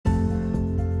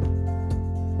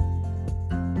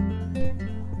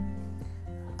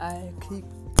keep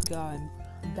going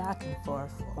back and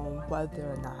forth on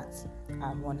whether or not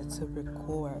I wanted to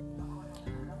record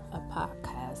a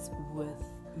podcast with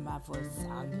my voice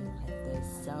sounding like this.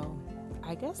 So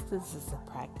I guess this is a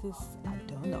practice. I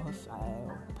don't know if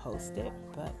I'll post it,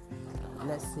 but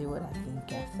let's see what I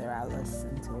think after I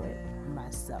listen to it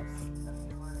myself.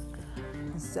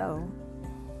 So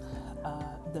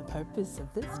the purpose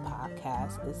of this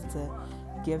podcast is to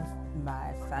give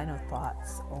my final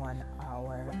thoughts on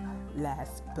our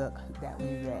last book that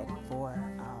we read for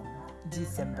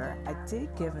December. I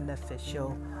did give an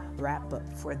official wrap-up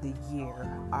for the year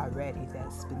already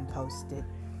that's been posted,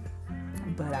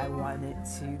 but I wanted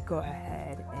to go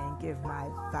ahead and give my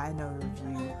final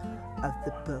review of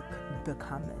the book,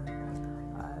 Becoming.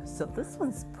 So this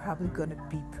one's probably going to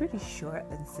be pretty short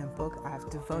and simple. I've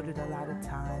devoted a lot of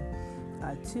time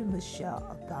to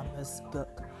Michelle Obama's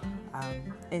book.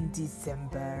 In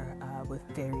December, with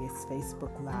various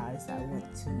Facebook Lives, I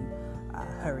went to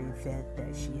her event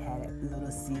that she had at Little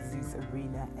Caesars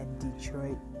Arena in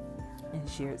Detroit and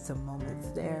shared some moments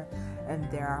there. And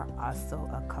there are also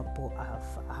a couple of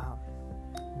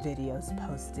videos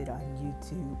posted on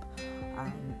YouTube,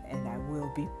 and I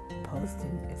will be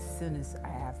posting as soon as I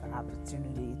have an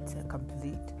opportunity to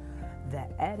complete the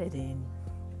editing.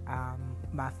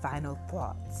 My final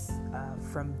thoughts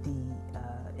from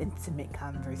the intimate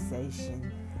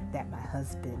conversation that my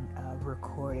husband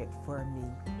recorded for me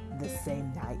the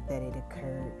same night that it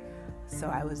occurred. So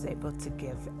I was able to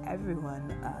give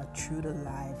everyone a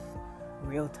true-to-life,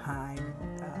 real-time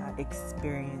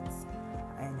experience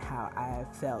and how I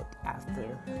felt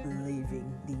after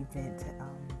leaving the event.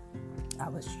 I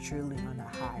was truly on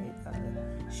a high.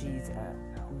 She's a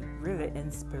really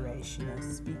inspirational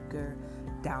speaker,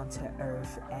 down to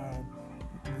earth, and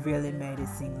really made it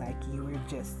seem like you were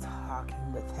just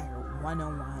talking with her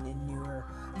one-on-one and knew her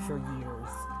for years.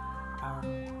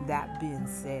 That being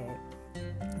said,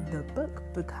 the book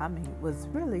Becoming was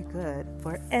really good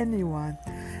for anyone.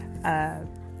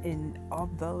 And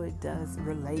although it does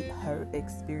relate her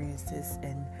experiences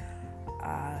in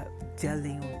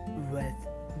dealing with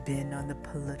being on the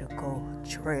political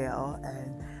trail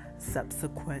and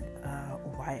subsequent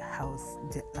White House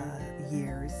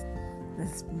years,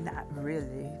 it's not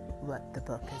really what the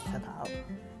book is about.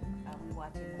 Are we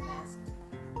watching The Mask?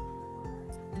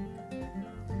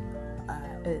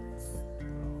 It's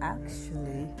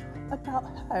actually about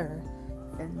her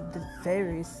and the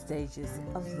various stages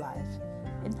of life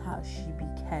and how she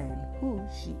became who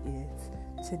she is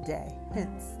today,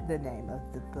 hence the name of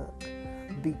the book,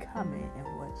 Becoming, and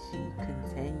what she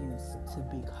continues to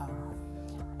become.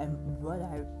 And what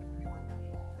I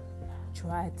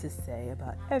try to say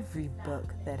about every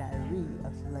book that I read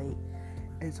of late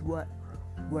is what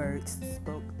words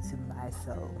spoke to my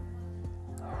soul.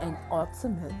 And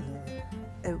ultimately,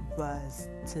 it was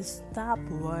to stop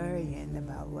worrying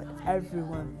about what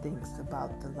everyone thinks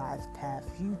about the life path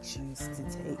you choose to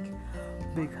take,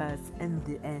 because in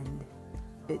the end,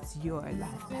 it's your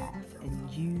life path, and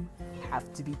you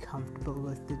have to be comfortable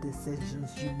with the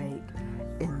decisions you make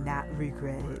and not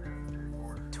regret it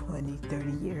 20,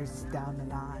 30 years down the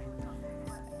line.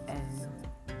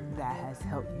 And that has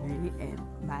helped me in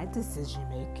my decision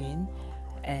making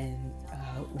and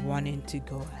wanting to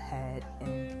go ahead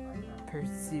and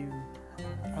pursue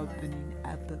opening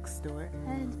a bookstore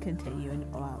and continuing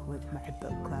on with my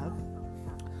book club.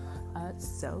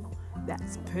 So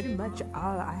that's pretty much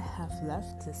all I have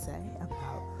left to say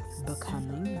about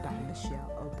Becoming by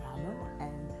Michelle Obama.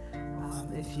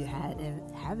 And if you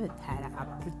haven't had an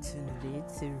opportunity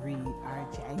to read our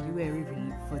January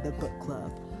read for the book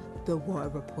club, the War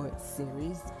Report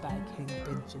series by King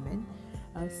Benjamin,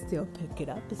 still pick it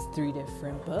up. It's 3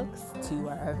 different books. 2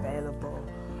 are available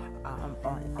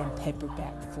in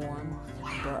paperback form,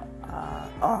 but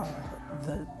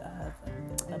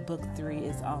book 3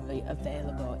 is only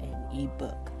available in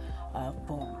ebook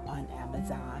form on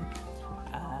Amazon.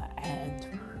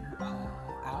 And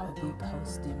I'll be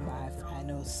posting my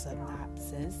final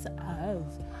synopsis of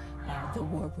the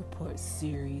War Report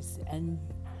series, and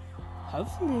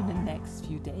hopefully in the next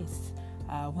few days.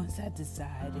 Once I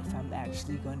decide if I'm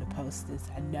actually going to post this,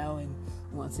 I know, and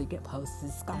once it get posted,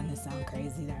 it's going to sound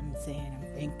crazy that I'm saying I'm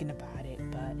thinking about it,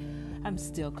 but I'm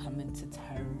still coming to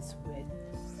terms with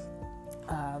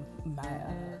my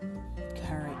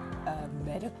current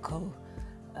medical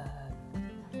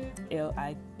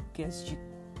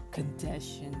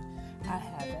condition I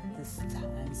have at this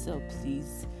time. So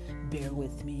please bear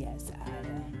with me as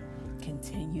I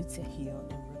continue to heal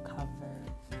and recover.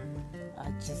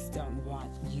 I just don't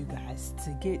want you guys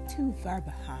to get too far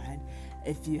behind.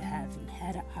 If you haven't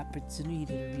had an opportunity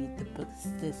to read the books,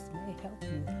 this may help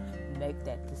you make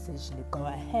that decision to go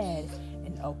ahead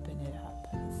and open it up.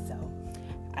 So,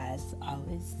 as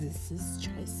always, this is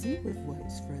Tracy with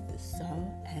Words for the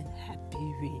Soul, and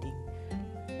happy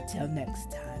reading. Till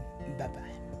next time,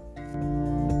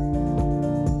 bye-bye.